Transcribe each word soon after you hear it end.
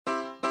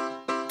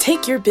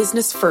Take your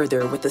business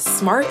further with the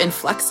smart and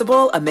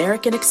flexible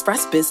American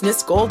Express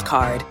Business Gold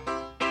Card.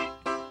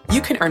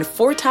 You can earn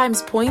 4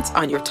 times points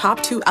on your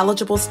top 2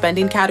 eligible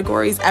spending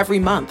categories every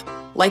month,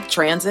 like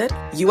transit,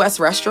 U.S.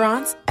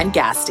 restaurants, and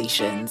gas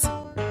stations.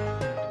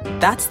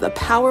 That's the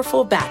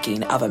powerful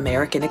backing of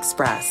American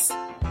Express.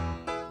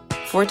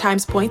 4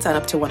 times points on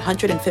up to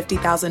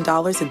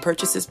 $150,000 in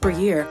purchases per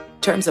year.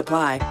 Terms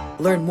apply.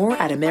 Learn more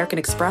at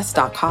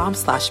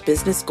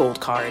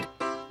americanexpress.com/businessgoldcard.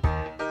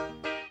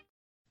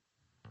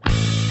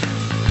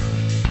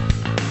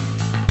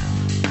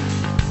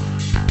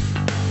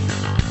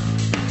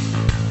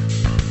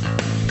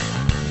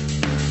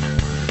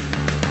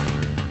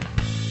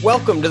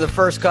 Welcome to the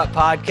First Cut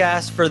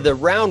Podcast for the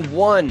Round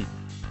 1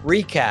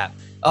 recap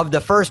of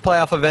the first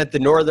playoff event, the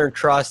Northern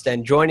Trust.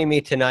 And joining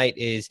me tonight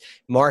is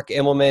Mark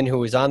Immelman,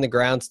 who is on the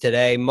grounds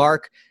today.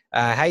 Mark,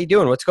 how you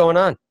doing? What's going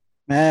on?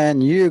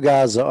 Man, you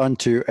guys are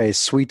onto a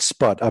sweet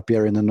spot up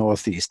here in the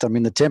Northeast. I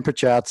mean, the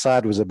temperature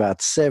outside was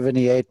about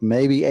 78,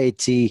 maybe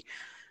 80,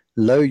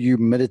 low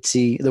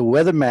humidity. The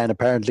weatherman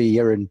apparently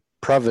here in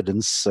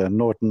Providence,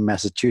 Norton,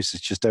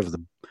 Massachusetts, just over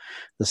the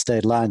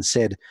state line,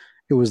 said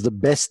it was the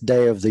best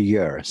day of the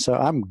year. So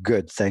I'm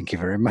good. Thank you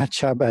very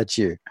much. How about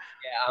you?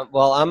 Yeah,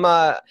 well, I'm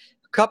a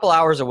couple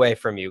hours away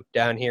from you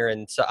down here.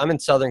 I'm in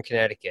Southern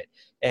Connecticut,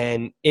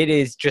 and it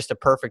is just a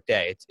perfect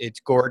day.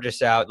 It's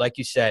gorgeous out. Like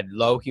you said,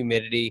 low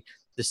humidity.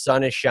 The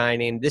sun is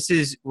shining.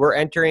 We're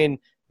entering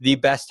the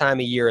best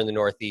time of year in the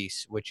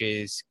Northeast, which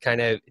is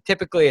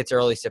typically it's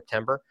early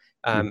September,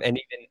 and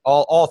even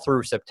all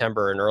through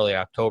September and early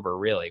October,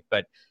 really.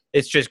 But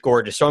it's just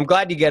gorgeous. So I'm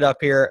glad you get up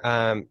here.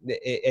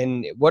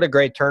 And what a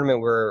great tournament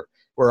we're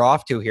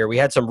off to here. We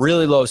had some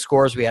really low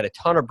scores. We had a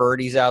ton of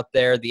birdies out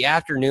there. The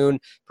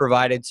afternoon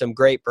provided some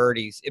great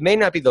birdies. It may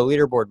not be the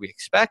leaderboard we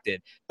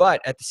expected,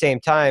 but at the same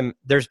time,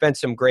 there's been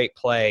some great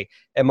play.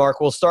 And Mark,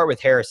 we'll start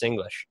with Harris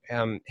English.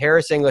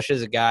 Harris English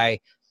is a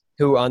guy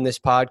who on this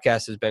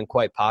podcast has been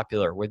quite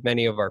popular with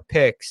many of our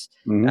picks.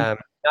 Mm-hmm.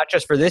 Not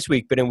just for this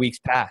week, but in weeks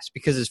past,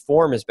 because his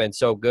form has been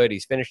so good.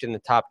 He's finished in the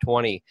top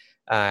 20.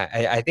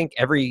 I think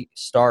every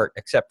start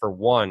except for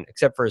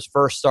his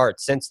first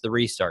start since the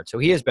restart. So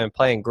he has been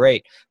playing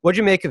great. What'd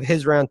you make of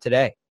his round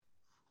today?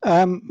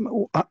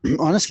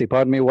 Honestly,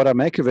 pardon me, what I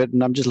make of it,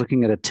 and I'm just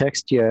looking at a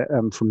text here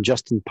from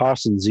Justin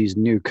Parsons, his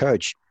new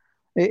coach.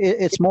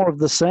 It's more of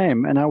the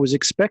same, and I was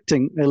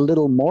expecting a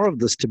little more of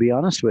this, to be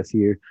honest with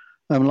you.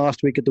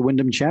 Last week at the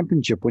Wyndham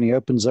Championship, when he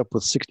opens up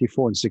with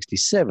 64 and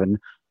 67,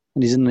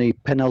 and he's in the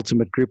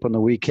penultimate group on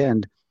the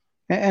weekend.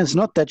 And it's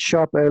not that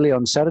sharp early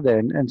on Saturday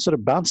and sort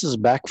of bounces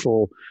back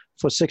for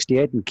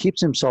 68 and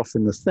keeps himself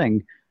in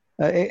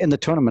the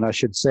tournament, I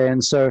should say.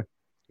 And so,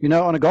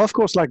 on a golf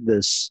course like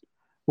this,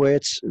 where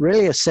it's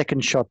really a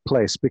second shot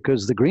place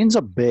because the greens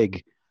are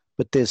big,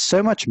 but there's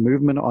so much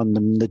movement on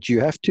them that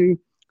you have to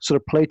sort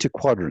of play to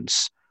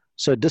quadrants.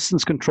 So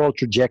distance control,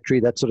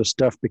 trajectory, that sort of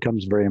stuff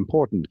becomes very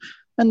important.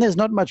 And there's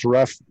not much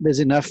rough. There's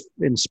enough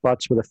in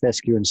spots with a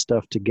fescue and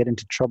stuff to get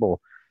into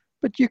trouble.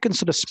 But you can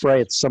sort of spray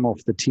it some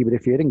off the tee. But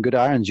if you're hitting good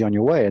irons, you're on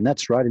your way. And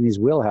that's right in his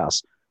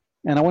wheelhouse.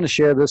 And I want to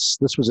share this.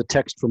 This was a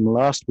text from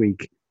last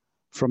week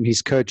from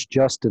his coach,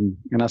 Justin.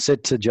 And I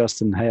said to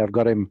Justin, hey, I've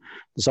got him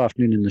this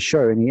afternoon in the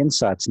show. Any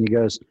insights? And he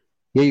goes,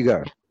 here you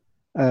go.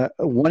 I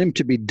want him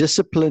to be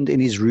disciplined in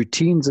his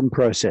routines and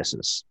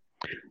processes.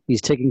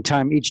 He's taking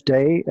time each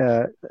day,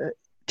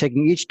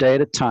 taking each day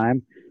at a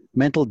time,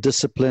 mental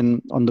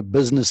discipline on the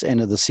business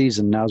end of the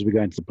season now as we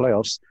go into the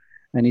playoffs.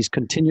 And he's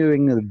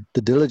continuing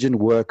the diligent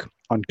work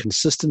on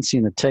consistency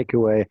in the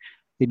takeaway.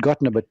 He'd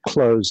gotten a bit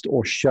closed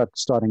or shut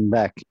starting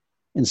back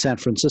in San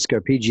Francisco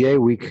PGA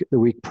week, the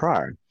week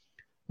prior.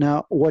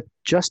 Now, what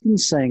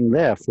Justin's saying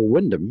there for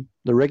Wyndham,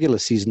 the regular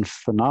season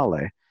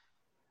finale,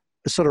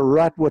 is sort of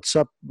right what's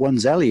up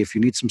one's alley if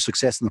you need some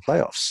success in the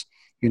playoffs.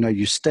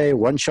 You stay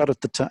one shot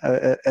at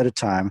a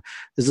time.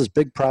 There's this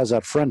big prize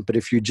out front, but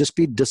if you just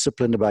be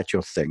disciplined about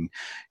your thing,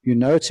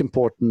 it's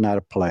important now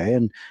to play.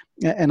 And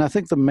I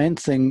think the main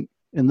thing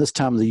in this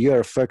time of the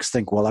year, folks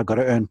think, well, I've got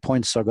to earn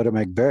points, so I've got to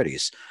make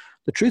birdies.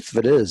 The truth of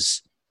it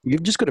is,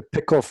 you've just got to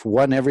pick off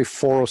one every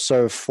 4 or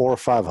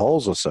 5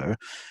 holes or so,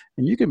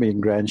 and you can be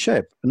in grand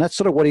shape. And that's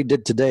sort of what he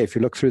did today. If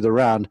you look through the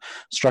round,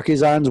 struck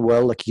his irons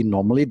well, like he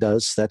normally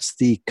does. That's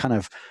the kind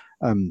of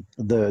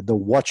the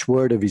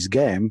watchword of his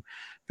game.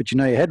 But, he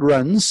had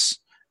runs,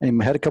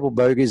 and he had a couple of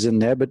bogeys in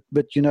there, but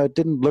it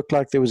didn't look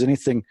like there was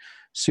anything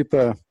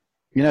super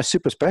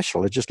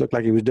special. It just looked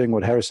like he was doing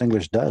what Harris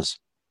English does.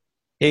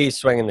 He's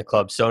swinging the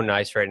club so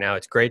nice right now.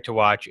 It's great to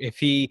watch. If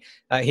he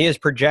is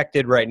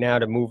projected right now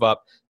to move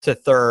up to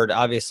third,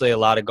 obviously a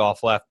lot of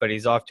golf left, but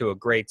he's off to a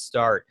great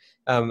start.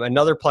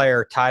 Another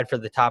player tied for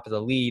the top of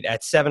the lead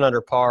at 7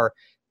 under par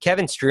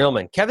Kevin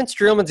Streelman. Kevin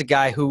Streelman's a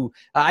guy who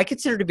I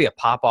consider to be a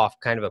pop-off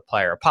kind of a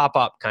player, a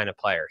pop-up kind of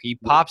player. He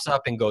pops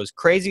up and goes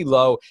crazy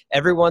low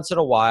every once in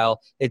a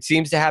while. It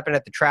seems to happen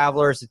at the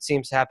Travelers. It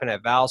seems to happen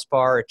at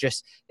Valspar.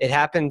 It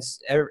happens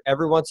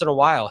every once in a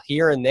while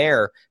here and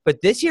there.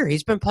 But this year,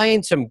 he's been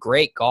playing some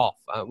great golf.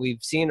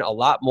 We've seen a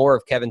lot more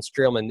of Kevin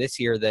Streelman this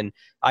year than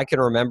I can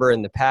remember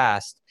in the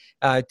past.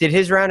 Did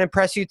his round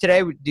impress you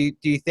today? Do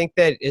you think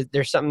that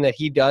there's something that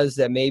he does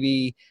that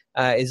maybe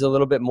is a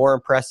little bit more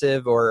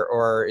impressive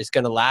or is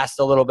going to last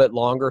a little bit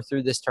longer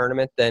through this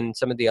tournament than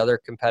some of the other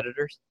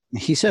competitors?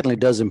 He certainly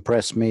does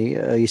impress me.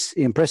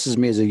 He impresses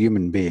me as a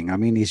human being. I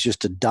mean, he's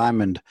just a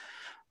diamond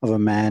of a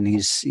man.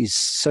 He's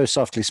so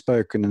softly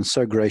spoken and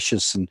so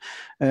gracious,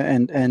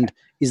 and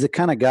he's the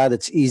kind of guy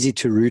that's easy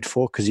to root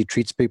for because he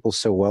treats people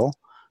so well.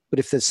 But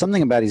if there's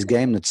something about his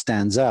game that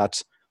stands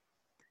out,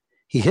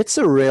 he hits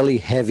a really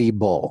heavy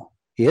ball.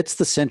 He hits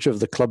the center of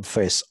the club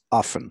face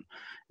often,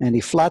 and he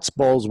flats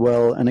balls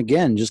well. And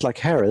again, just like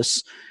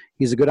Harris,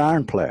 he's a good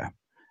iron player.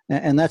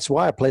 And that's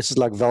why at places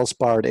like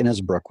Valspar at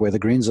Innisbrook, where the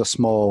greens are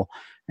small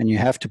and you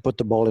have to put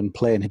the ball in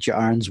play and hit your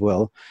irons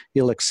well,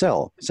 he'll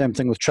excel. Same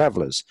thing with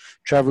Travelers.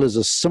 Travelers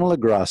are similar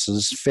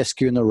grasses,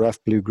 fescue in the rough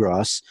blue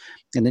grass,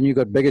 and then you've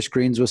got biggish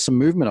greens with some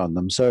movement on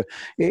them. So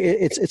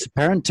it's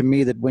apparent to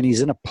me that when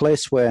he's in a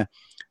place where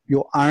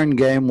your iron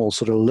game will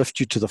sort of lift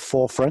you to the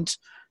forefront,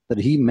 that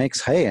he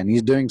makes hay, and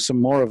he's doing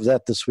some more of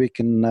that this week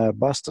in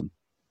Boston.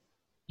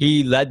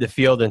 He led the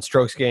field in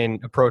strokes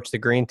gained approach the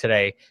green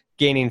today,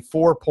 gaining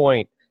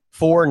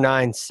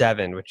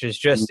 4.497, which is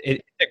just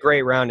it's a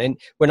great round. And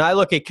when I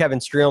look at Kevin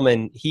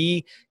Streelman,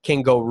 he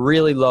can go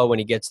really low when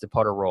he gets the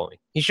putter rolling.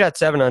 He shot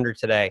 7 under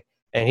today,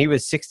 and he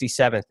was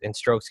 67th in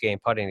strokes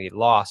gained putting. He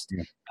lost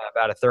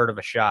about a third of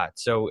a shot.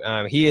 So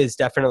he is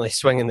definitely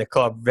swinging the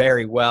club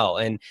very well.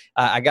 And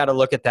I got to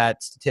look at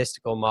that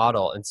statistical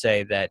model and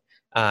say that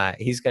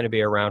he's going to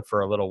be around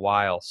for a little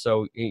while.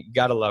 So you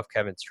got to love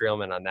Kevin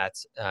Streelman on that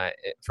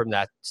from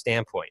that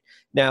standpoint.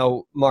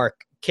 Now,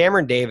 Mark,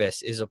 Cameron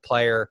Davis is a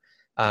player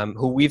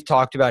who we've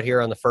talked about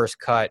here on the First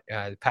Cut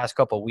the past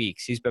couple of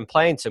weeks. He's been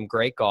playing some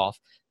great golf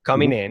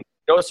coming in.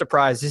 No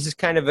surprise, this is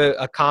kind of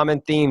a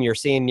common theme you're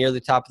seeing near the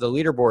top of the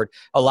leaderboard.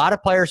 A lot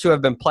of players who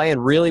have been playing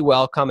really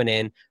well coming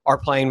in are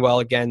playing well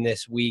again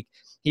this week.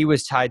 He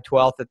was tied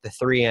 12th at the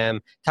 3M,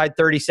 tied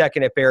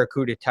 32nd at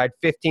Barracuda, tied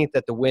 15th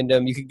at the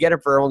Wyndham. You could get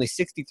him for only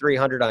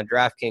 $6,300 on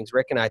DraftKings.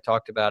 Rick and I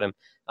talked about him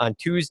on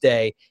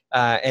Tuesday,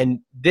 and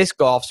this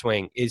golf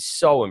swing is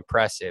so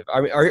impressive.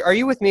 I mean, are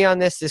you with me on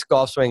this? This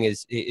golf swing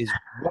is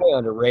way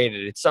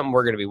underrated. It's something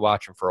we're going to be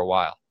watching for a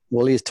while.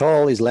 Well, he's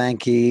tall, he's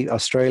lanky,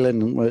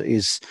 Australian,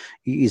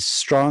 he's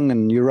strong,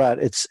 and you're right.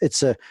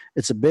 It's a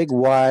big,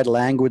 wide,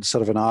 languid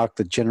sort of an arc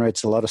that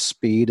generates a lot of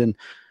speed.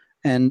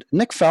 And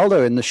Nick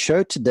Faldo in the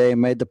show today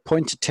made the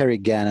point to Terry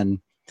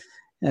Gannon.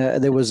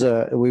 There was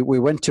we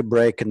went to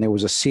break, and there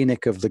was a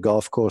scenic of the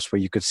golf course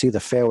where you could see the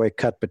fairway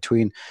cut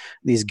between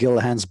these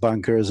Gilhans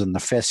bunkers, and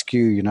the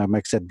fescue,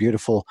 makes that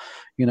beautiful,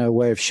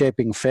 way of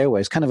shaping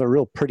fairways. Kind of a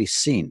real pretty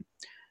scene.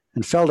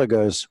 And Faldo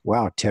goes,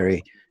 "Wow,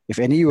 Terry. If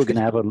ever you were going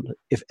to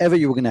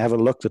have a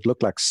look that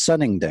looked like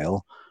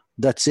Sunningdale,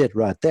 that's it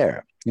right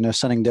there.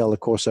 Sunningdale, the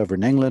course over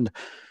in England,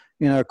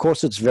 a course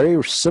that's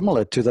very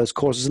similar to those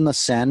courses in the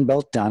Sand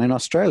Belt down in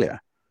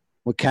Australia,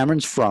 where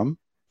Cameron's from,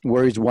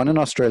 where he's won an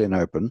Australian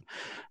Open.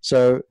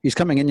 So he's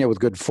coming in here with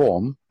good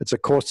form. It's a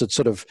course that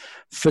sort of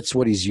fits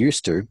what he's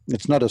used to.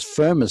 It's not as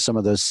firm as some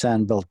of those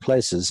Sand Belt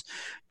places.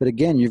 But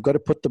again, you've got to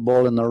put the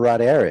ball in the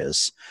right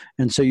areas.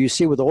 And so you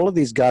see with all of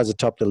these guys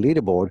atop the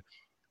leaderboard,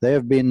 they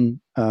have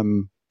been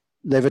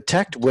they've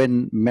attacked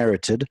when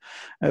merited,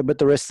 but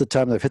the rest of the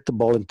time they've hit the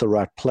ball into the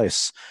right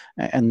place,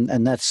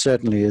 and that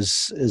certainly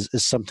is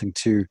something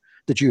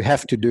that you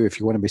have to do if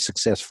you want to be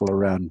successful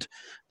around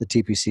the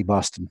TPC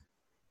Boston.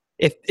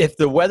 If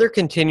the weather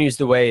continues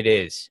the way it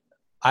is,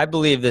 I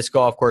believe this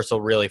golf course will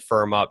really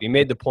firm up. You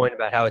made the point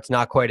about how it's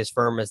not quite as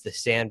firm as the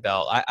Sand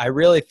Belt. I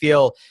really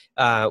feel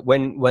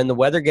when the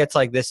weather gets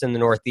like this in the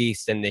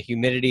Northeast and the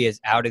humidity is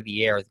out of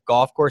the air, the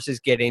golf courses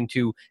get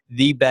into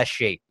the best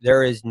shape.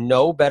 There is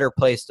no better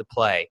place to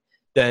play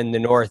than the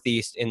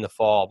Northeast in the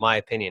fall, my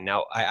opinion.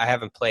 Now, I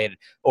haven't played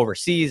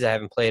overseas. I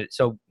haven't played it,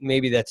 so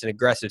maybe that's an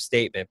aggressive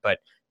statement. But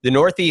the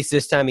Northeast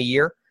this time of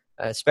year,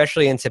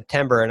 especially in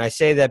September, and I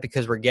say that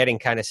because we're getting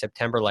kind of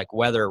September-like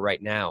weather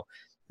right now,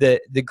 the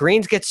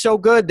greens get so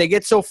good, they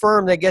get so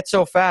firm, they get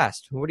so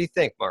fast. What do you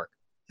think, Mark?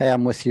 Hey,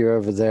 I'm with you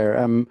over there.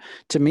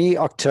 To me,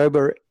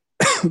 October,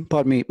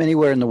 pardon me,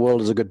 anywhere in the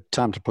world is a good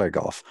time to play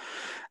golf.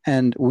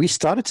 And we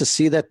started to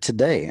see that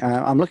today.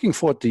 I'm looking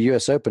forward to the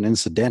US Open,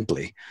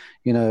 incidentally,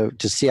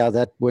 to see how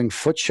that winged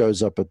foot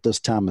shows up at this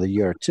time of the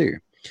year too.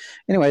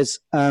 Anyways,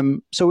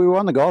 so we were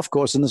on the golf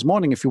course, and this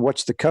morning, if you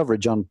watch the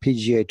coverage on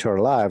PGA Tour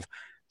Live,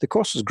 the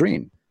course was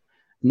green.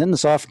 And then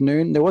this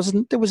afternoon, there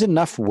was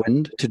enough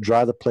wind to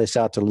dry the place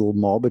out a little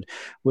more, but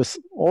with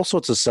all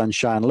sorts of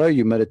sunshine, low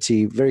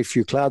humidity, very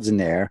few clouds in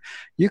the air,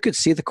 you could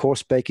see the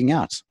course baking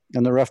out.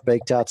 And the rough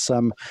baked out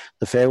some,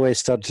 the fairways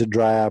started to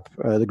dry up,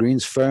 the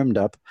greens firmed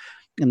up,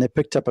 and they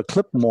picked up a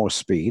clip more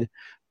speed.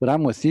 But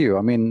I'm with you.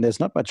 I mean,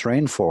 there's not much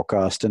rain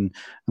forecast, and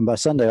by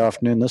Sunday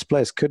afternoon, this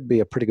place could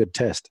be a pretty good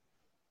test.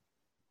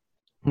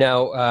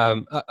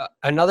 Now,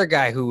 another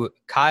guy who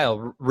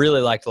Kyle really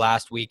liked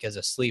last week as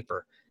a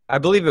sleeper, I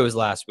believe it was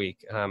last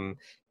week,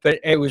 but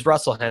it was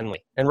Russell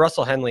Henley. And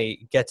Russell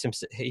Henley gets him.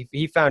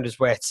 He found his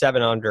way at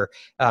 7 under,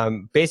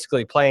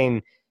 basically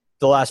playing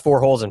the last 4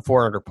 holes in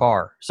 4 under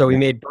par. So he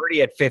made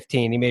birdie at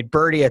 15, he made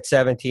birdie at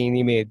 17,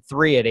 he made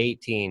 3 at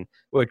 18,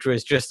 which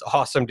was just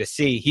awesome to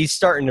see. He's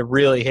starting to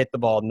really hit the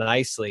ball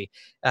nicely.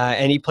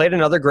 And he played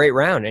another great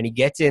round, and he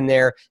gets in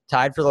there,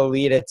 tied for the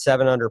lead at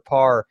 7 under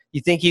par.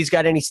 You think he's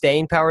got any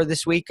staying power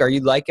this week? Are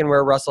you liking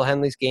where Russell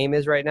Henley's game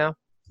is right now?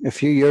 A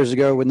few years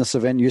ago, when this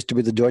event used to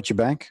be the Deutsche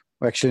Bank,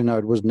 actually, no,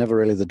 it was never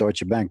really the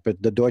Deutsche Bank,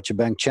 but the Deutsche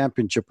Bank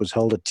Championship was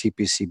held at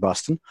TPC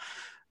Boston.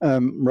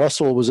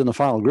 Russell was in the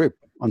final group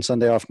on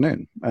Sunday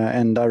afternoon.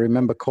 And I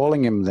remember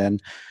calling him then,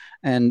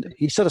 and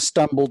he sort of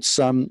stumbled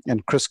some,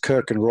 and Chris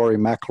Kirk and Rory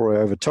McIlroy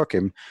overtook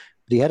him,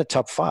 but he had a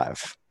top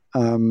 5.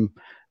 And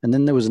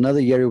then there was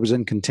another year he was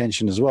in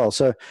contention as well.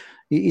 So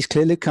he's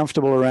clearly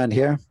comfortable around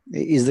here.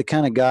 He's the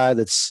kind of guy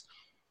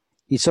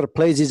he sort of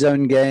plays his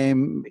own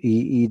game.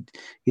 He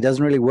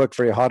doesn't really work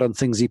very hard on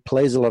things. He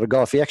plays a lot of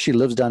golf. He actually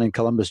lives down in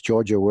Columbus,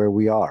 Georgia, where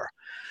we are.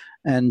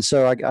 And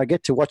so I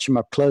get to watch him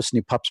up close, and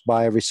he pops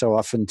by every so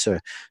often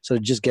to sort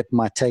of just get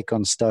my take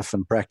on stuff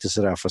and practice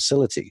at our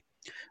facility.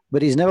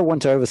 But he's never one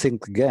to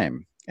overthink the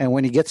game. And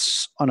when he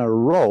gets on a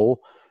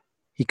roll,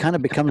 he kind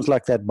of becomes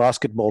like that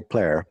basketball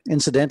player.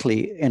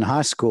 Incidentally, in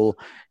high school,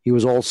 he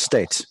was all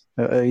state.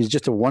 He's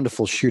just a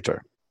wonderful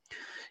shooter.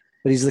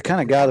 But he's the kind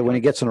of guy that when he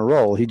gets on a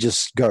roll, he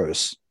just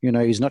goes.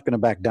 He's not going to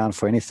back down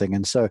for anything.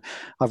 And so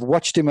I've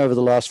watched him over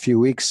the last few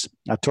weeks.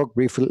 I talked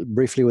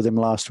briefly with him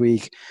last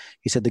week.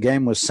 He said the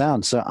game was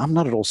sound. So I'm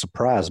not at all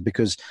surprised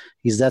because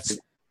he's that sort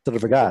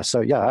of a guy.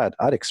 So, yeah,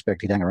 I'd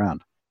expect he'd hang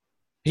around.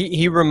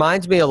 He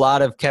reminds me a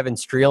lot of Kevin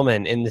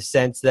Streelman in the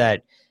sense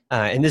that,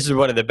 and this is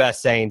one of the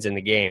best sayings in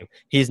the game,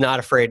 he's not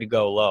afraid to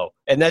go low.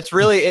 And that's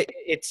really,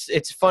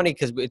 it's funny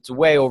because it's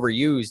way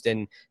overused,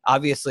 and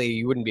obviously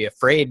you wouldn't be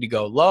afraid to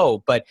go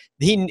low, but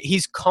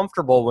he's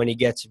comfortable when he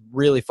gets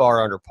really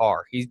far under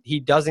par. He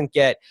doesn't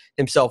get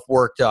himself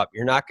worked up.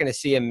 You're not going to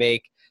see him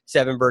make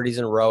 7 birdies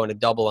in a row and a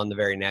double on the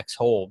very next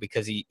hole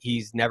because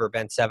he's never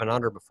been 7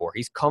 under before.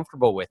 He's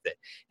comfortable with it.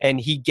 And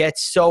he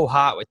gets so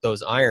hot with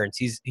those irons.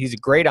 He's a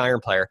great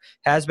iron player,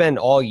 has been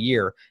all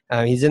year.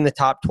 He's in the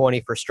top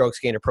 20 for strokes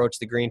gained approach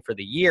the green for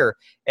the year.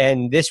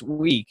 And this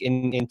week,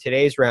 in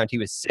today's round, he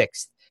was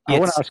 6th. He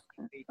had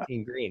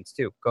 18 greens,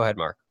 too. Go ahead,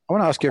 Mark. I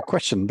want to ask you a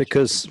question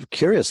because,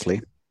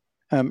 curiously,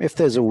 if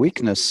there's a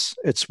weakness,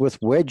 it's with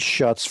wedge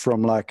shots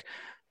from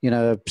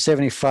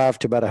 75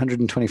 to about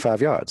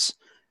 125 yards.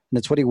 And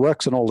it's what he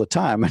works on all the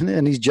time.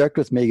 And he's joked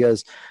with me, he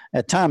goes,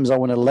 at times I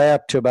want to lay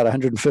up to about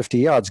 150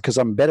 yards because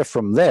I'm better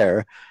from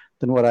there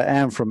than what I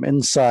am from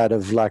inside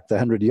of the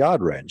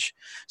 100-yard range.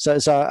 So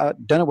I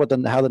don't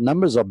know how the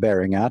numbers are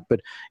bearing out,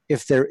 but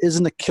if there is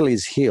an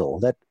Achilles heel,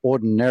 that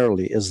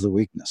ordinarily is the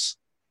weakness.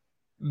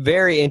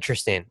 Very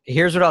interesting.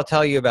 Here's what I'll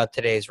tell you about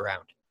today's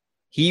round.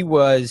 He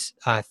was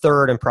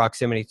 3rd in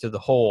proximity to the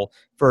hole.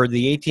 For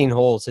the 18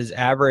 holes, his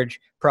average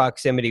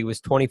proximity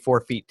was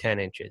 24 feet 10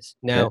 inches.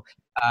 Now,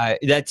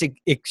 that's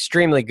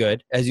extremely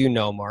good, as you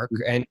know, Mark,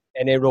 and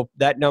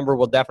that number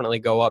will definitely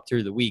go up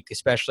through the week,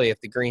 especially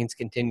if the greens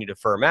continue to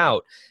firm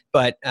out.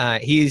 But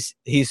he's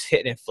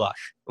hitting it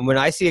flush. And when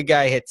I see a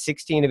guy hit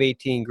 16 of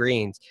 18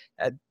 greens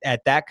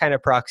at that kind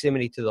of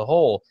proximity to the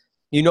hole,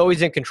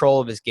 he's in control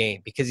of his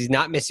game because he's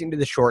not missing to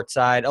the short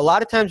side. A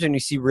lot of times when you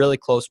see really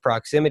close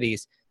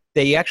proximities,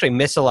 they actually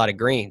miss a lot of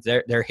greens.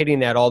 They're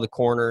hitting at all the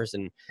corners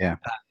and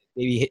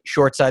maybe hit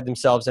short side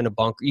themselves in a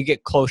bunker. You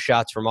get close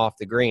shots from off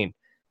the green.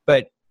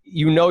 But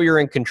you're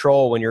in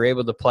control when you're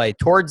able to play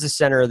towards the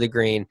center of the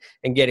green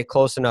and get it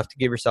close enough to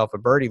give yourself a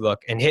birdie look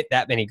and hit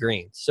that many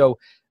greens. So,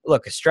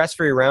 look, a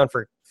stress-free round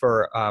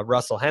for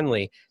Russell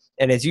Henley.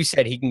 And as you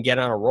said, he can get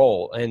on a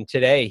roll. And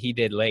today he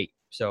did late.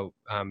 So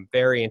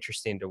very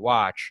interesting to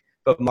watch.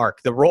 But,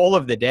 Mark, the roll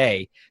of the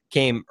day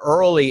came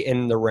early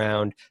in the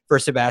round for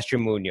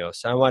Sebastian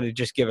Munoz. I want to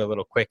just give a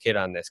little quick hit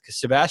on this because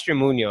Sebastian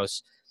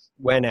Munoz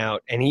went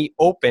out and he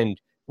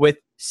opened with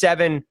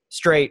 7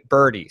 straight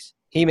birdies.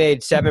 He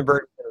made 7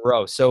 birdies in a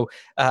row. So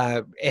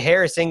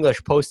Harris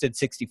English posted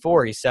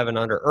 64. He's 7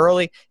 under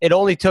early. It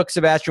only took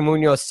Sebastian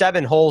Munoz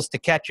 7 holes to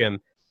catch him.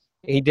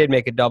 He did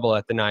make a double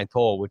at the 9th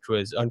hole, which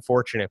was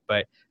unfortunate.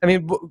 But, I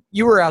mean,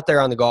 you were out there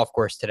on the golf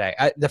course today.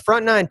 The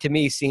front 9, to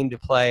me, seemed to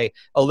play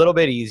a little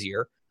bit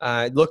easier.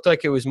 It looked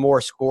like it was more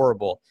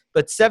scoreable.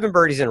 But 7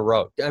 birdies in a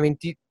row. I mean,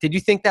 did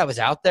you think that was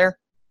out there?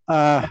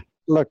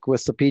 Look,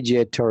 with the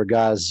PGA Tour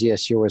guys,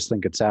 yes, you always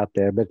think it's out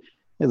there. But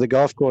the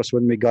golf course,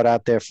 when we got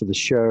out there for the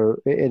show,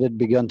 it had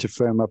begun to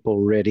firm up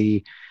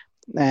already.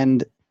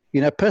 And,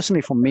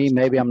 personally for me,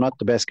 maybe I'm not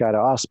the best guy to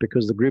ask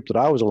because the group that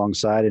I was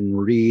alongside in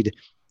Reed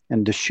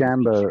and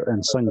DeChambeau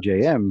and Sung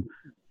J.M.,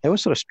 they were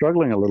sort of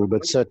struggling a little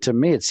bit. So to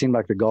me, it seemed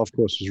like the golf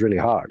course was really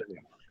hard.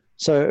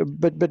 So,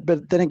 but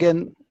then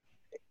again,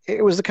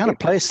 it was the kind of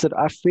place that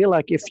I feel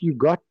like if you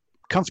got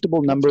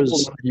comfortable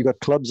numbers. You got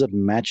clubs that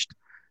matched,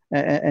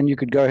 and you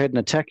could go ahead and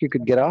attack. You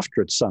could get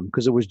after it some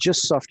because it was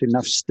just soft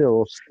enough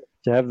still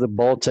to have the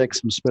ball take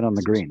some spin on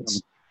the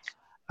greens.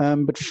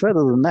 But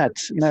further than that,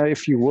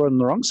 if you were on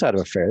the wrong side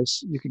of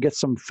affairs, you could get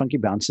some funky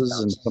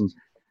bounces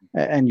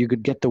and you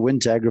could get the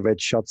wind to aggravate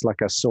shots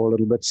like I saw a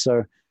little bit.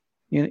 So,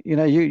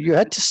 you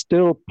had to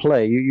still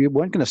play. You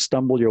weren't going to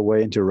stumble your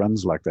way into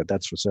runs like that.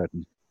 That's for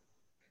certain.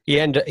 He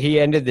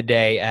ended the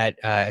day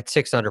at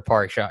 6 under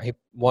par. He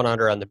 1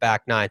 under on the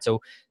back nine.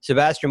 So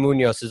Sebastian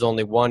Munoz is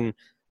only one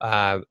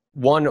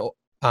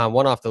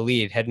off the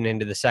lead heading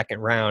into the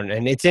second round.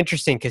 And it's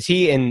interesting because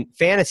he in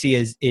fantasy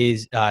is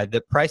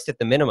the priced at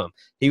the minimum.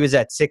 He was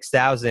at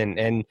 6,000.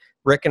 And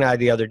Rick and I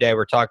the other day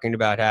were talking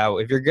about how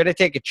if you're going to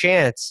take a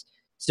chance,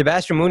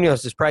 Sebastian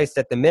Munoz is priced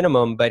at the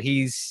minimum, but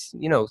he's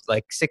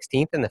like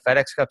 16th in the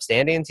FedEx Cup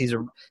standings.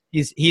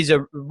 He's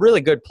a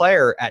really good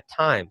player at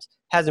times.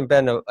 Hasn't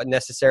been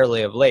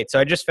necessarily of late. So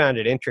I just found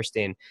it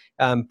interesting.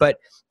 But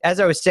as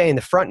I was saying,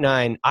 the front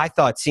nine I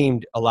thought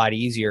seemed a lot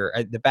easier.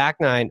 The back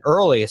nine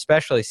early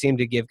especially seemed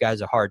to give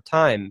guys a hard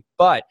time.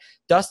 But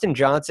Dustin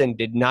Johnson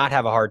did not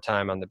have a hard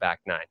time on the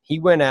back nine. He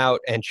went out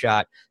and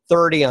shot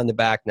 30 on the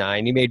back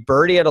nine. He made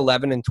birdie at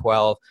 11 and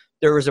 12.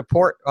 There was a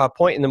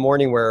point in the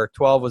morning where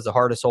 12 was the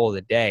hardest hole of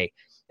the day.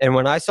 And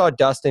when I saw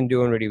Dustin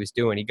doing what he was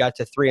doing, he got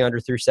to 3 under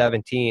through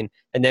 17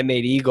 and then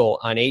made eagle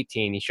on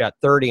 18. He shot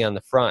 30 on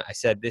the front. I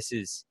said, this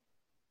is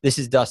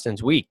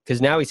Dustin's week because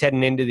now he's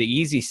heading into the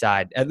easy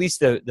side. At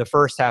least the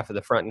first half of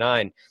the front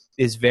nine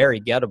is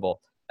very gettable.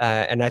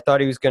 And I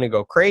thought he was going to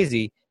go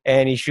crazy,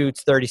 and he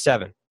shoots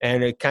 37.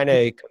 And it kind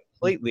of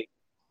completely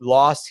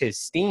lost his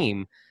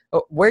steam.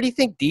 Where do you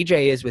think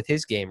DJ is with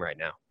his game right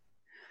now?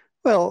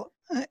 Well,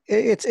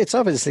 it's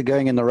obviously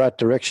going in the right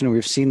direction.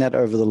 We've seen that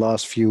over the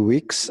last few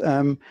weeks.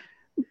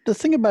 The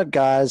thing about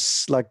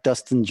guys like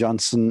Dustin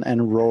Johnson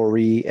and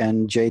Rory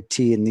and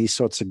JT and these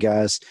sorts of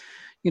guys,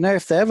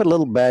 if they have a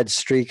little bad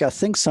streak, I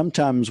think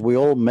sometimes we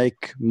all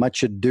make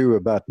much ado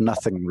about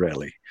nothing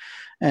really.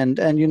 And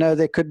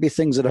there could be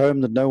things at home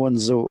that no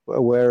one's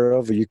aware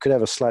of, or you could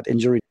have a slight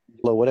injury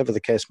or whatever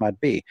the case might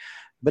be.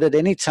 But at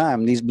any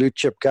time, these blue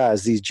chip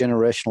guys, these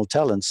generational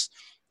talents,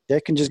 they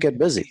can just get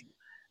busy.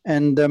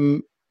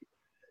 And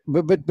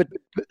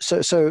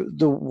so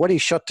what he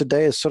shot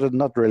today is sort of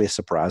not really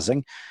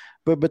surprising,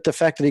 but the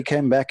fact that he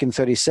came back in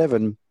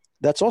 37,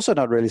 that's also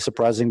not really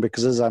surprising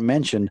because, as I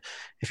mentioned,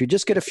 if you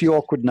just get a few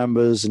awkward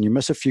numbers and you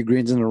miss a few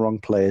greens in the wrong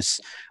place,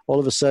 all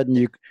of a sudden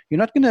you're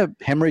not going to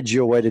hemorrhage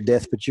your way to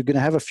death, but you're going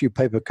to have a few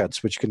paper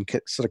cuts which can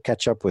sort of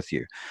catch up with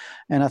you.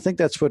 And I think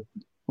that's what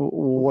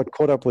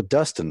caught up with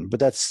Dustin.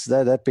 But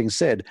that being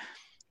said,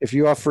 if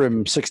you offer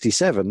him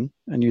 67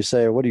 and you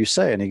say, what do you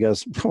say? And he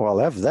goes, oh, I'll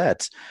have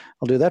that.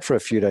 I'll do that for a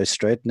few days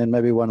straight and then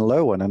maybe one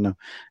low one.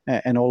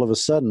 And all of a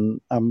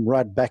sudden, I'm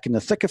right back in the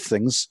thick of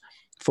things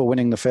for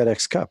winning the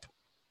FedEx Cup.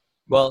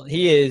 Well,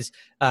 he is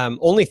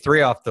only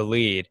 3 off the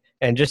lead.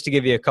 And just to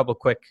give you a couple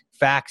quick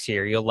facts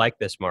here, you'll like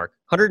this, Mark.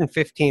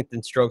 115th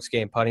in strokes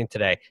gained putting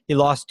today. He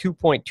lost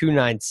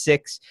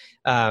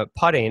 2.296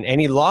 putting, and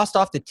he lost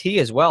off the tee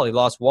as well. He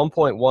lost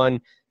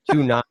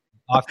 1.129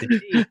 off the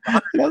tee.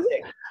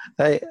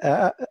 Hey,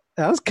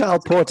 how's Kyle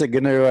Porter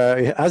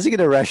how's he going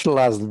to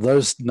rationalize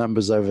those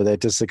numbers over there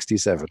to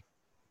 67?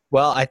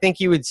 Well, I think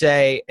he would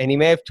say, and he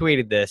may have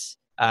tweeted this,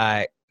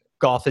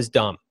 golf is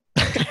dumb.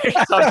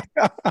 So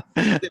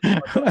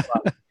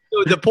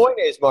the point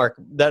is, Mark,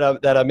 that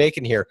I'm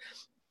making here,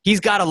 he's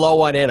got a low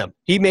one in him.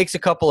 He makes a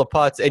couple of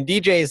putts, and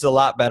DJ is a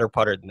lot better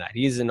putter than that.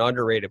 He's an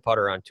underrated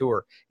putter on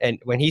tour. And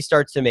when he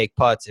starts to make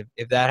putts,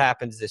 if that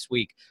happens this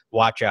week,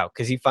 watch out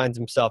because he finds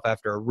himself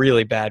after a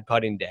really bad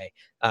putting day,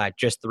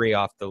 just 3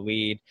 off the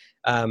lead.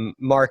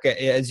 Mark,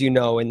 as you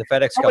know, in the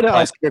FedEx Cup,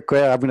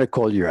 I'm going to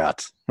call you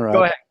out. All right?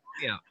 Go ahead.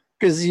 Yeah.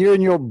 Because you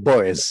and your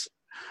boys,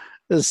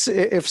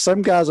 if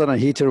some guy's on a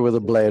heater with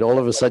a blade, all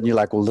of a sudden you're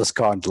like, well, this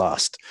can't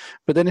last.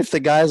 But then if the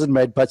guy hasn't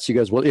made putts, you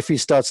goes, well, if he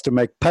starts to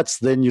make putts,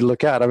 then you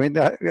look out. I mean,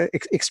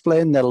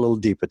 explain that a little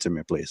deeper to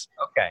me, please.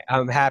 Okay,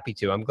 I'm happy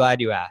to. I'm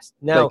glad you asked.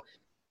 Now,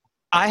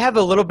 I have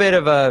a little bit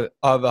of a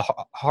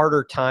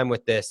harder time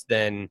with this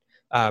than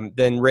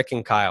Rick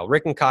and Kyle.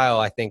 Rick and Kyle,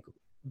 I think,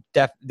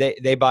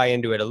 they buy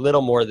into it a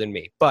little more than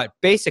me. But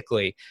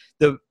basically,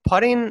 the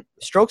putting,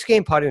 strokes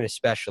gained putting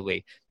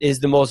especially, is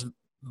the most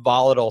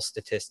volatile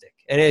statistic.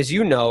 And as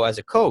you know, as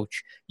a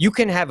coach, you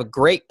can have a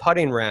great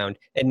putting round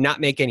and not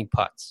make any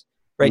putts,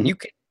 right? Mm-hmm. You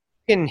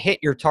can hit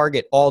your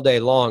target all day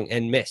long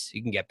and miss.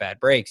 You can get bad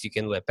breaks. You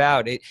can lip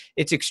out.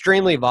 It's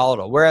extremely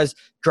volatile. Whereas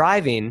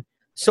driving,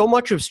 so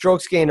much of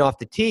strokes gained off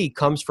the tee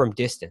comes from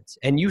distance,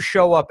 and you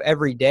show up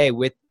every day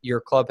with your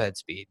club head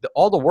speed.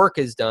 All the work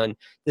is done.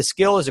 The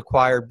skill is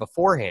acquired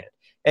beforehand.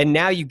 And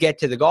now you get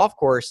to the golf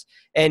course,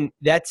 and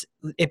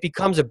it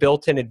becomes a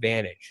built-in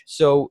advantage.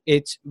 So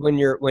it's when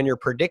you're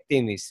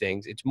predicting these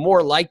things, it's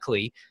more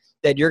likely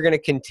that you're going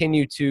to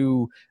continue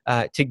to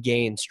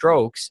gain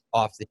strokes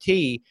off the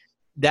tee.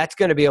 That's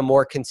going to be a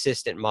more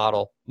consistent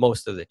model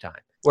most of the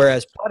time.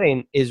 whereas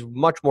putting is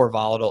much more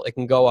volatile. It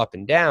can go up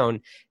and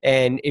down,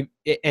 and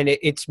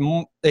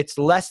it's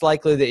less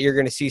likely that you're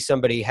going to see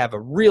somebody have a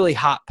really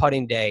hot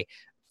putting day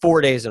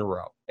 4 days in a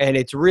row, and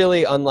it's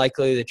really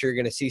unlikely that you're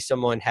going to see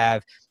someone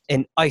have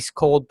an ice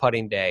cold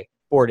putting day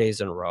 4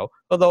 days in a row.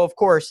 Although, of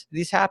course,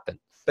 these happen,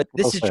 but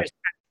this is just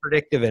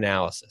predictive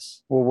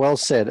analysis. Well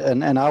said.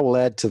 And I will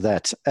add to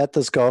that. At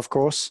this golf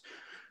course,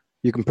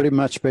 you can pretty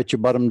much bet your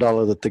bottom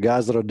dollar that the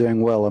guys that are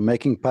doing well are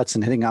making putts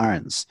and hitting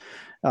irons.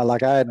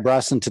 Like I had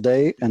Bryson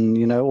today,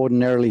 and,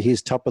 ordinarily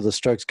he's top of the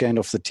strokes gained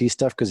off the tee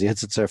stuff because he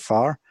hits it so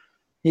far.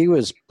 He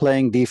was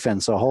playing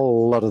defense a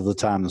whole lot of the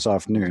time this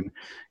afternoon,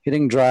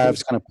 hitting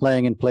drives, kind of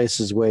playing in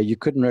places where you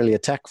couldn't really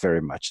attack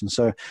very much. And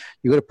so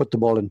you got to put the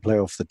ball in play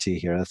off the tee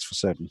here. That's for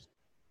certain.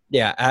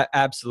 Yeah,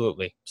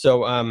 absolutely.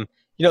 So,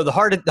 the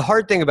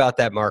hard thing about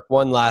that, Mark,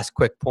 one last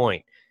quick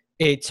point.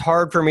 It's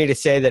hard for me to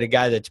say that a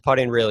guy that's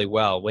putting really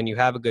well, when you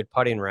have a good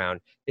putting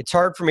round, it's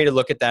hard for me to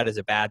look at that as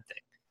a bad thing.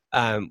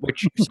 I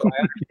understand.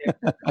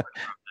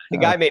 The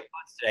guy made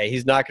putts today.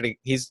 He's not going to.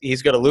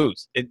 He's going to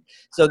lose.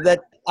 So that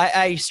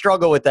I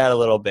struggle with that a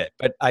little bit,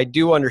 but I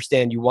do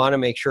understand you want to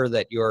make sure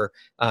that your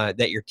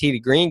tee to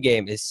green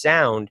game is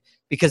sound,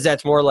 because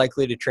that's more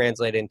likely to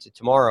translate into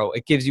tomorrow.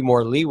 It gives you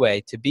more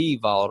leeway to be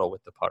volatile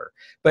with the putter.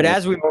 But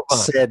as we move on,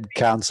 said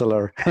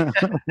counselor.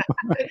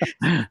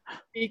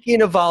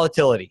 Speaking of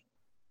volatility,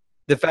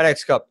 the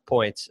FedEx Cup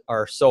points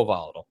are so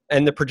volatile,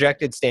 and the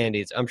projected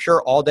standings, I'm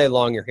sure all day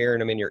long you're hearing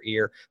them in your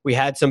ear. We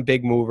had some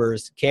big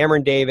movers.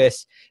 Cameron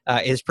Davis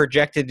is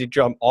projected to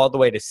jump all the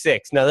way to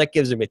 6. Now that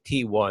gives him a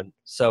T1.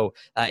 So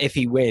if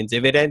he wins,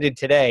 if it ended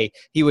today,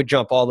 he would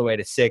jump all the way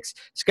to 6.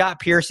 Scott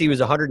Piercy was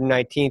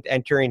 119th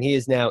entering. He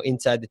is now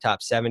inside the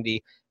top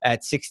 70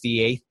 at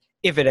 68th.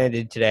 If it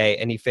ended today,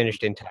 and he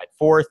finished in tied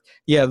 4th.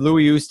 You have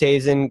Louis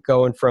Oosthuizen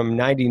going from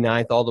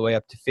 99th all the way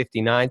up to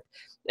 59th.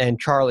 And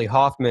Charlie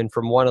Hoffman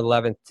from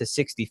 111th to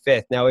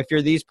 65th. Now, if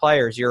you're these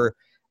players, you're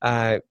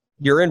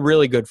in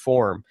really good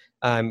form.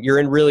 You're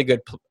in really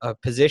good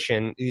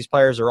position. These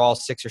players are all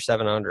 6 or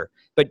 7 under.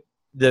 But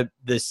the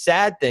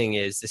sad thing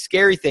is, the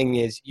scary thing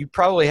is, you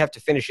probably have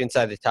to finish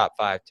inside the top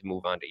 5 to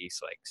move on to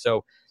East Lake.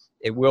 So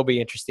it will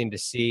be interesting to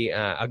see.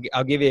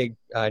 I'll give you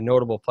a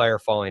notable player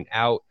falling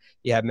out.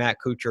 You have Matt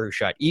Kuchar, who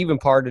shot even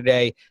par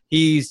today.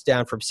 He's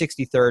down from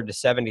 63rd to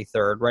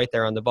 73rd, right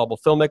there on the bubble.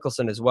 Phil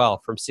Mickelson as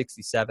well, from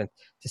 67th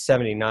to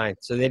 79th.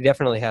 So they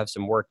definitely have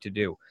some work to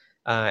do.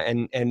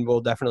 And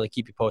we'll definitely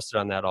keep you posted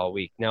on that all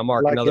week. Now,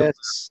 Mark, I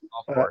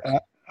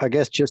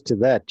guess just to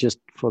that, just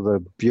for the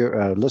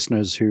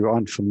listeners who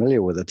aren't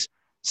familiar with it,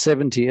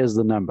 70 is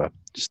the number.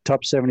 Just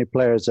top 70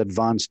 players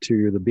advance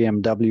to the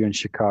BMW in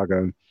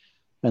Chicago.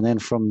 And then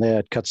from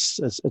there,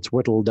 it's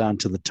whittled down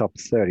to the top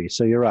 30.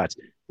 So you're right.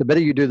 The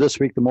better you do this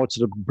week, the more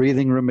sort of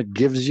breathing room it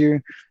gives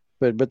you.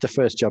 But the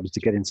first job is to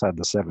get inside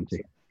the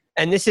 70.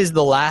 And this is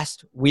the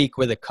last week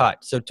with a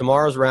cut. So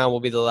tomorrow's round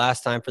will be the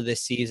last time for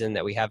this season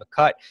that we have a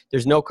cut.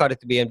 There's no cut at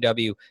the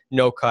BMW,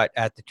 no cut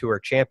at the Tour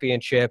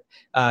Championship.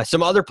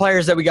 Some other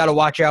players that we got to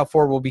watch out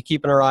for, we'll be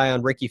keeping our eye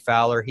on Ricky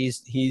Fowler.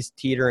 He's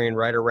teetering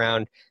right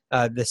around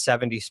the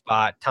 70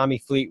 spot. Tommy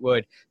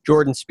Fleetwood,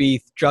 Jordan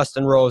Spieth,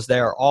 Justin Rose, they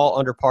are all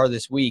under par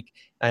this week.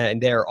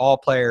 And they're all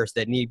players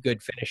that need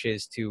good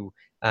finishes to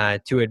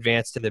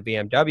advance to the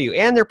BMW.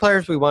 And they're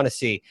players we want to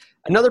see.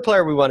 Another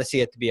player we want to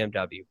see at the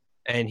BMW,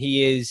 and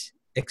he is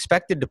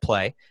expected to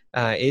play.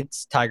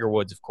 It's Tiger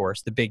Woods, of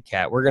course, the big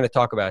cat. We're going to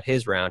talk about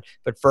his round.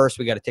 But first,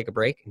 we got to take a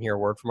break and hear a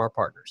word from our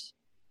partners.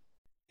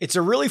 It's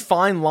a really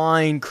fine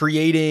line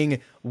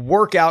creating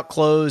workout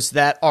clothes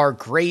that are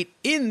great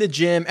in the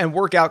gym and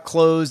workout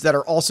clothes that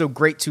are also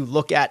great to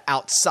look at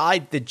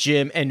outside the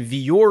gym. And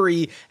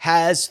Vuori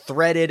has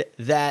threaded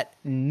that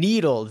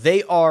needle.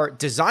 They are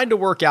designed to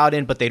work out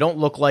in, but they don't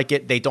look like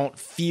it. They don't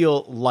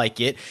feel like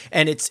it.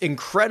 And it's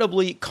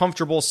incredibly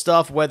comfortable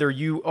stuff, whether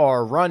you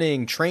are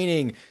running,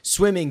 training,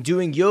 swimming,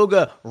 doing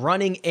yoga,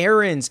 running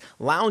errands,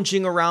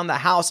 lounging around the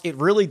house. It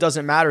really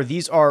doesn't matter.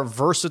 These are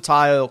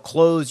versatile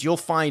clothes. You'll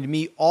find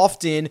me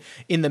often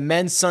in the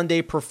men's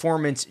Sunday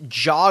Performance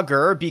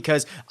jogger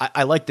because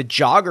I like the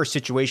jogger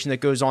situation that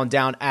goes on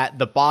down at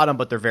the bottom,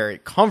 but they're very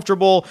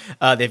comfortable.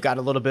 They've got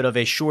a little bit of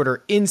a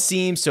shorter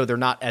inseam, so they're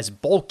not as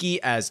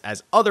bulky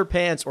as other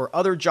pants or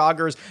other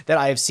joggers that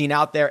I have seen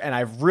out there, and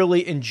I've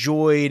really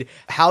enjoyed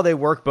how they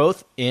work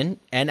both in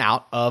and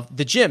out of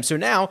the gym. So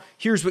now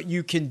here's what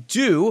you can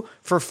do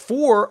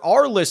for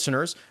our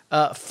listeners.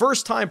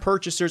 First-time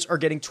purchasers are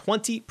getting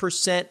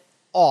 20%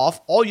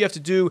 off. All you have to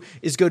do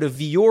is go to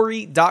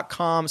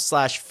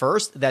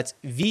vuori.com/first. That's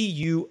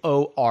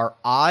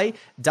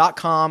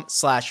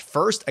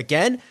VUORI.com/first.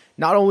 Again,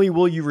 not only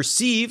will you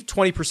receive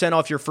 20%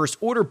 off your first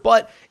order,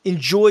 but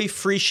enjoy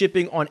free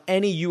shipping on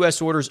any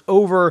U.S. orders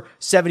over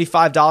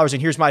 $75.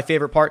 And here's my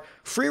favorite part,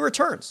 free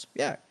returns.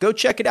 Yeah, go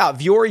check it out.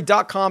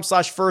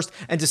 vuori.com/first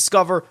and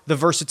discover the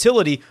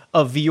versatility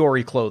of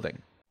Vuori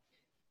clothing.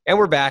 And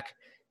we're back.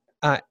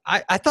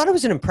 I thought it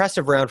was an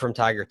impressive round from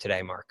Tiger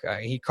today, Mark.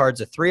 He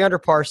cards a 3-under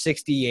par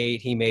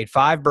 68. He made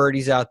 5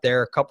 birdies out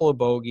there, a couple of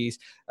bogeys.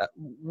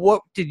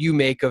 What did you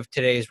make of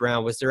today's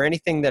round? Was there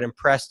anything that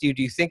impressed you?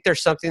 Do you think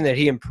there's something that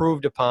he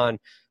improved upon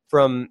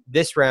from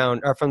this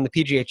round, or from the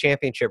PGA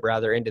Championship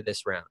rather, into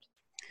this round?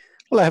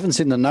 Well, I haven't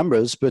seen the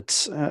numbers,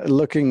 but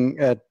looking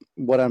at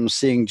what I'm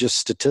seeing just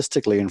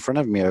statistically in front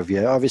of me over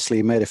here, obviously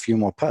he made a few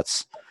more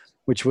putts,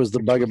 which was the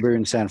bugaboo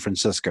in San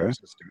Francisco,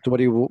 to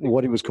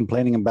what he was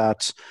complaining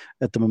about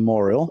at the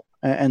Memorial.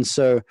 And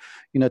so,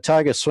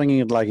 Tiger swinging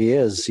it like he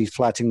is. He's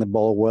flattening the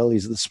ball well.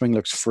 The swing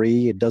looks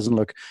free. It doesn't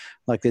look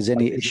like there's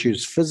any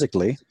issues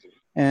physically.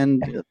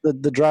 And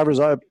the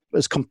driver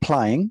is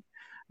complying,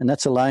 and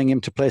that's allowing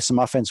him to play some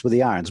offense with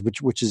the irons,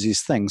 which is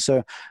his thing.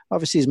 So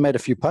obviously he's made a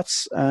few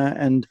putts,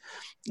 and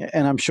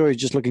I'm sure he's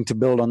just looking to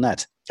build on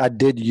that. I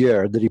did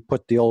hear that he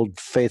put the old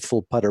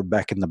faithful putter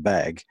back in the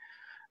bag.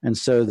 And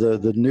so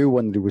the new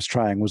one that he was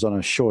trying was on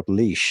a short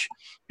leash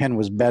and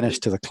was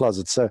banished to the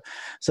closet. So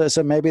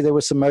maybe there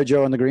was some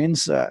mojo on the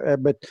greens.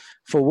 But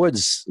for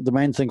Woods, the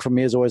main thing for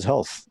me is always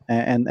health.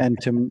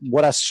 And to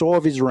what I saw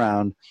of his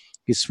round,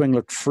 his swing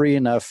looked free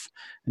enough,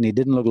 and he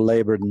didn't look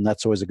labored, and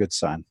that's always a good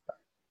sign.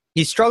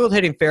 He struggled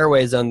hitting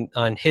fairways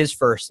on his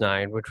first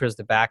 9, which was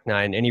the back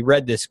 9, and he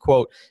read this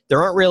quote,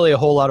 "There aren't really a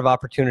whole lot of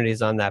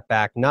opportunities on that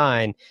back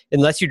 9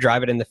 unless you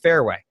drive it in the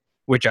fairway,"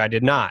 which I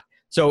did not.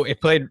 So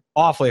it played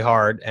awfully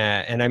hard,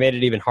 and I made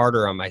it even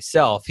harder on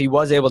myself. He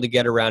was able to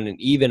get around and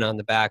even on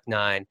the back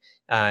 9,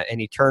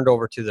 and he turned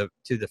over to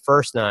the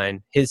first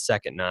 9, his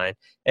second 9,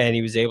 and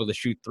he was able to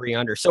shoot 3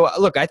 under. So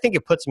look, I think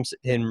it puts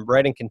him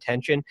right in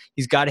contention.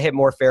 He's got to hit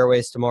more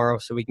fairways tomorrow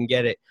so we can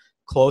get it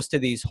close to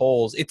these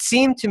holes. It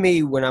seemed to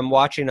me when I'm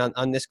watching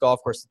on this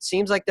golf course, it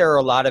seems like there are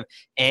a lot of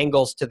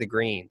angles to the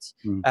greens.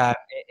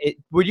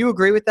 Would you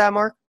agree with that,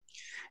 Mark?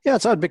 Yeah,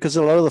 it's odd because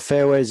a lot of the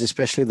fairways,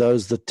 especially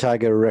those that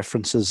Tiger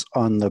references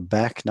on the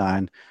back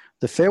 9,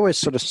 the fairways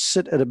sort of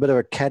sit at a bit of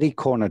a caddy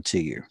corner to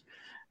you.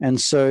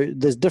 And so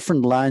there's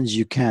different lines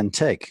you can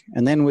take.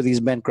 And then with these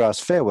bent grass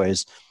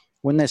fairways,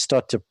 when they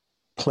start to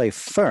play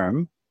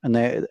firm, and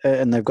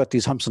they've got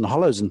these humps and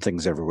hollows and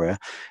things everywhere,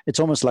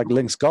 it's almost like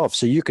links golf.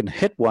 So you can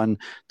hit one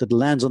that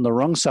lands on the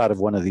wrong side of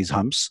one of these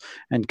humps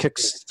and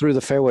kicks through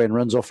the fairway and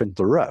runs off into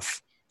the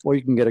rough. Or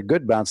you can get a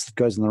good bounce that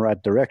goes in the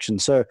right direction.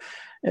 So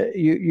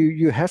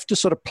you have to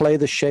sort of play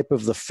the shape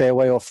of the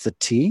fairway off the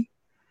tee.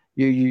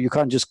 You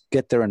can't just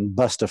get there and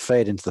bust a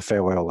fade into the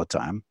fairway all the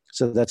time.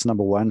 So that's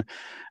number one.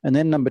 And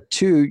then number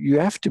two, you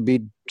have to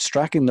be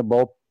striking the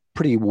ball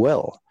pretty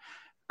well,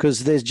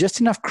 because there's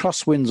just enough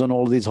crosswinds on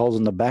all of these holes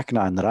in the back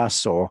 9 that I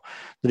saw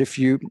that if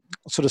you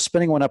sort of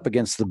spinning one up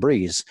against the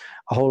breeze,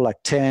 a hole like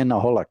 10, a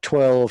hole like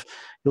 12,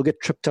 you'll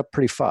get tripped up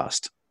pretty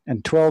fast.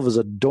 And 12 is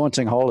a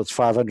daunting hole. It's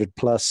 500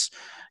 plus.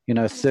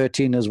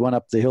 13 is one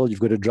up the hill. You've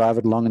got to drive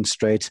it long and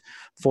straight.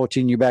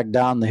 14, you back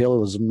down the hill.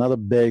 There's another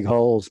big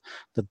hole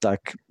that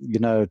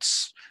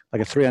it's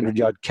like a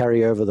 300-yard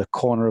carry over the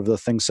corner of the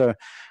thing. So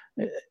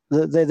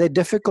they're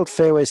difficult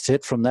fairways to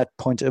hit from that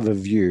point of a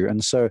view.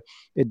 And so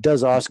it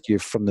does ask you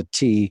from the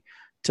tee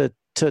to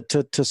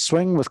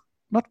swing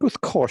not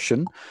with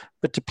caution,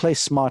 but to play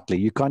smartly.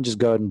 You can't just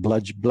go and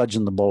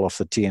bludgeon the ball off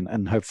the tee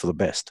and hope for the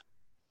best.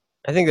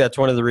 I think that's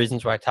one of the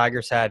reasons why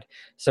Tiger's had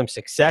some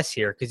success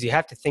here, because you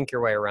have to think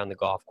your way around the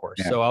golf course.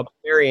 Yeah. So I'm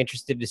very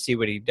interested to see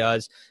what he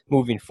does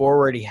moving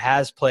forward. He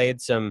has played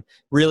some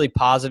really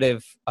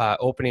positive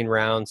opening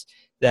rounds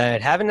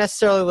that haven't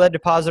necessarily led to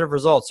positive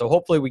results. So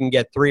hopefully we can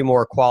get 3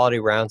 more quality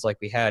rounds like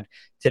we had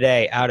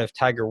today out of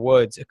Tiger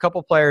Woods. A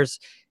couple players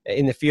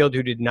in the field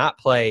who did not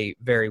play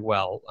very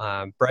well.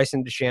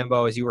 Bryson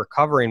DeChambeau, as you were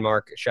covering,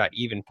 Mark, shot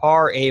even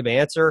par. Abe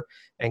Answer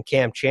and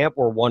Cam Champ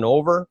were 1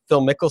 over.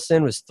 Phil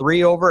Mickelson was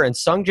 3 over. And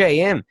Sungjae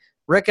Im,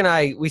 Rick and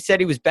I, we said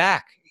he was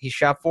back. He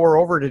shot 4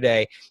 over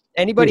today.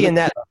 Anybody in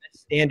that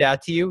stand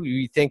out to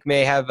you think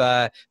may have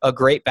a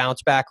great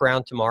bounce back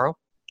round tomorrow?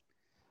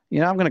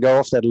 I'm going to go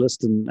off that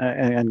list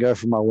and go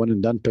for my one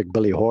and done pick,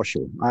 Billy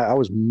Horschel. I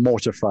was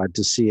mortified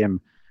to see him.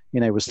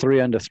 He was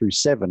 3 under through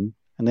 7,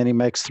 and then he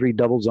makes 3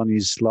 doubles on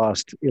his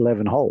last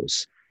 11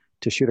 holes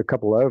to shoot a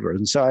couple over.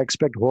 And so I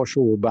expect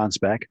Horschel will bounce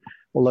back,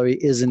 although he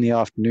is in the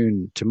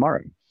afternoon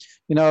tomorrow.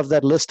 Of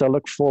that list, I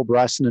look for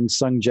Bryson and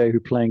Sungjae, who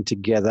are playing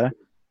together.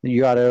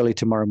 You out early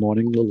tomorrow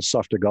morning, a little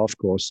softer golf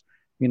course.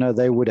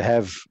 They would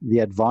have the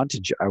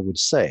advantage, I would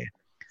say.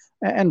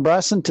 And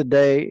Bryson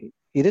today,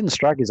 he didn't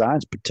strike his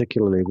irons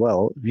particularly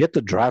well. He hit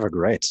the driver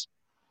great.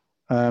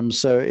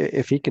 So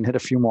if he can hit a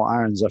few more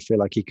irons, I feel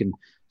like he can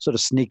sort of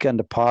sneak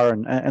under par.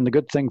 And the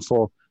good thing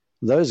for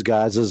those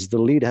guys is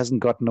the lead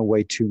hasn't gotten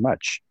away too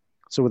much.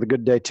 So with a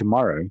good day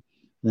tomorrow,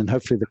 then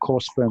hopefully the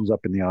course firms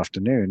up in the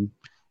afternoon,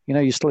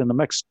 you're still in the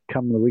mix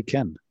come the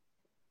weekend.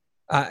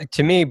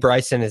 To me,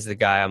 Bryson is the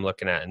guy I'm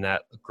looking at in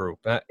that group.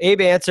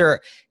 Abe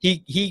Answer,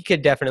 he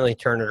could definitely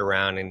turn it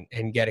around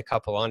and get a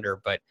couple under,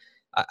 but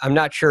I'm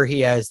not sure he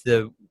has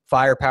the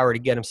firepower to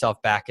get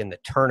himself back in the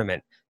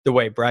tournament the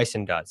way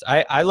Bryson does.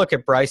 I look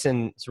at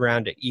Bryson's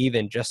round at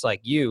even just like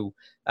you,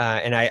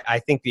 and I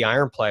think the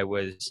iron play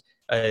was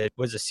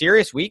was a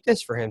serious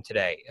weakness for him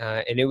today,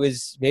 and it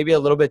was maybe a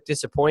little bit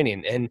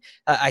disappointing. And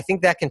I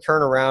think that can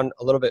turn around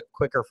a little bit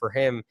quicker for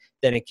him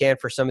than it can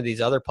for some of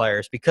these other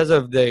players because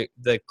of the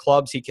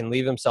clubs he can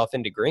leave himself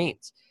into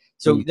greens.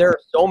 So there are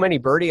so many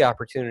birdie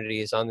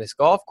opportunities on this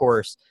golf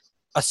course,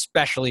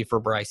 especially for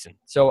Bryson.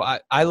 So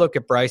I look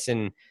at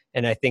Bryson,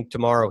 and I think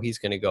tomorrow he's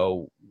going to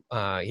go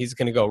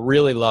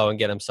really low and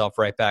get himself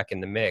right back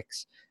in the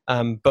mix.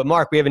 But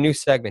Mark, we have a new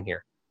segment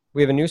here.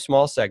 We have a new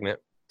small segment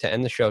to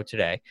end the show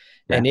today,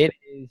 and it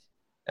is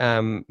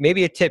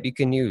maybe a tip you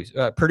can use.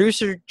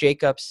 Producer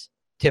Jacob's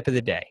tip of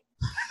the day.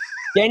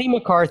 Denny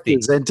McCarthy.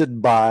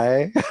 Presented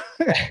by...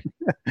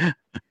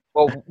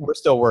 Well, we're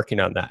still working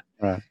on that.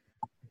 Right.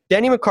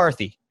 Denny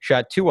McCarthy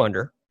shot 2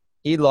 under.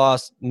 He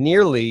lost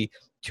nearly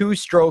 2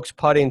 strokes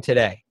putting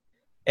today.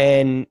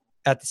 And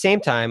at the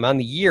same time, on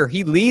the year,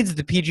 he leads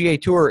the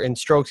PGA Tour in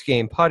strokes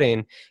gained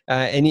putting,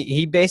 and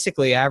he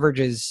basically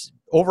averages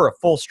over a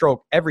full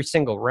stroke every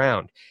single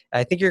round.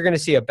 I think you're going to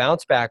see a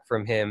bounce back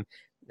from him.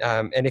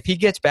 And if he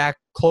gets back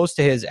close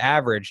to his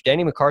average,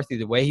 Denny McCarthy,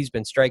 the way he's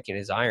been striking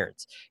his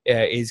irons,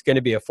 is going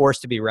to be a force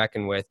to be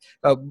reckoned with.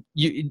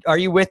 Are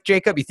you with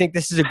Jacob? You think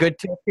this is a good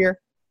tip here?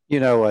 You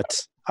know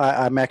what?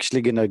 I'm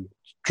actually going to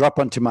drop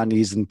onto my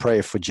knees and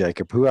pray for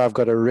Jacob, who I've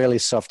got a really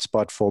soft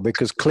spot for,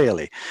 because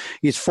clearly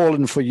he's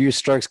fallen for you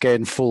strokes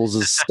gained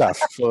fools' stuff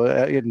for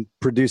in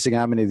producing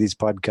how many of these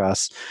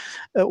podcasts.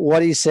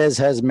 What he says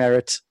has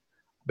merit,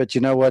 but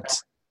you know what?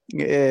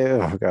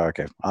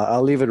 Okay,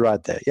 I'll leave it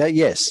right there. Yeah,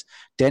 yes,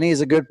 Denny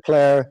is a good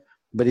player,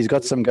 but he's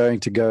got some going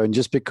to go. And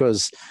just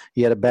because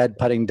he had a bad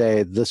putting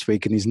day this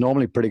week and he's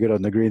normally pretty good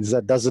on the greens,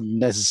 that doesn't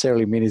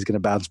necessarily mean he's going to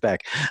bounce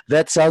back.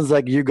 That sounds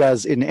like you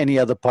guys in any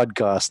other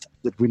podcast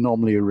that we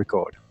normally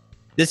record.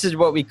 This is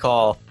what we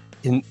call,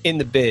 in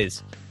the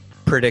biz,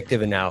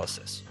 predictive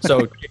analysis.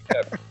 So,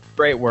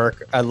 great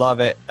work. I love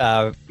it.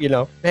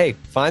 Hey,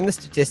 find the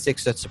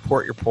statistics that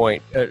support your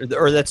point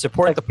or that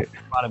support the point you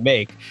want to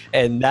make.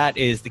 And that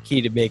is the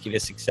key to making a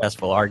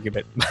successful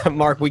argument.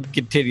 Mark, we can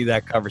continue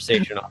that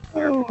conversation on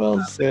there. Oh,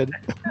 well said.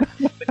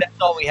 But that's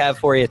all we have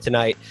for you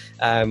tonight.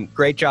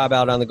 Great job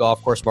out on the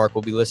golf course, Mark.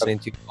 We'll be listening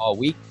to you all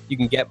week. You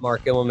can get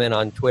Mark Immelman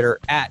on Twitter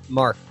at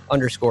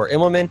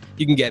Mark_Immelman.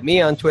 You can get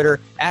me on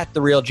Twitter at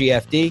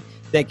TheRealGFD.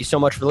 Thank you so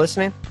much for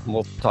listening, and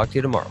we'll talk to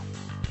you tomorrow.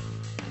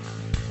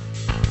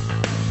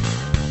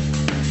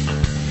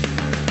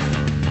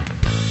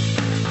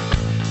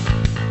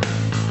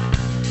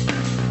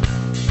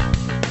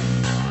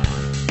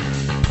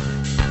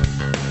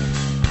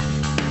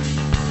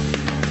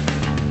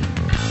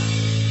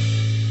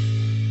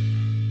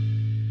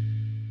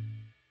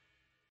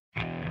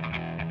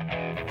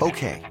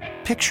 Okay,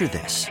 picture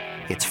this.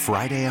 It's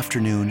Friday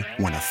afternoon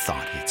when a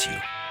thought hits you.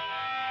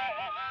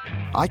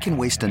 I can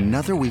waste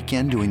another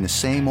weekend doing the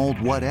same old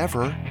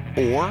whatever,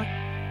 or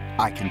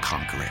I can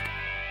conquer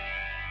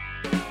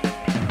it.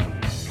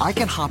 I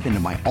can hop into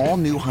my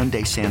all-new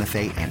Hyundai Santa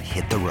Fe and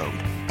hit the road.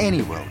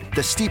 Any road.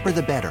 The steeper,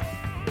 the better.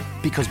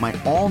 Because my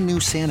all-new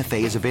Santa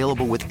Fe is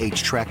available with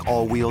H-Track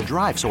all-wheel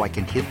drive, so I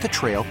can hit the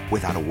trail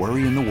without a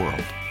worry in the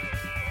world.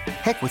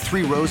 Heck, with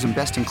 3 rows and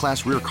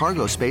best-in-class rear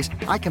cargo space,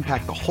 I can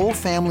pack the whole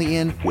family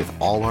in with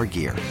all our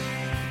gear.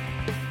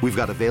 We've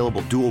got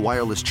available dual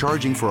wireless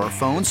charging for our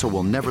phones, so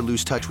we'll never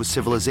lose touch with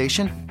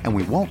civilization, and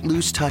we won't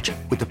lose touch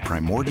with the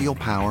primordial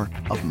power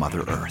of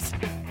Mother Earth.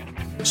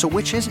 So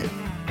which is it?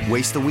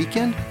 Waste the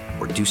weekend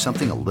or do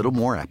something a little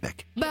more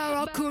epic?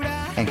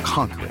 And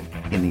conquer it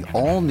in the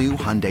all-new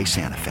Hyundai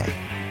Santa Fe.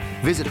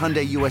 Visit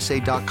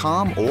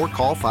HyundaiUSA.com or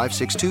call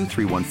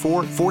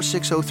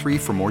 562-314-4603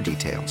 for more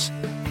details.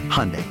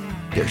 Hyundai,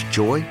 there's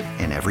joy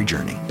in every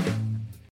journey.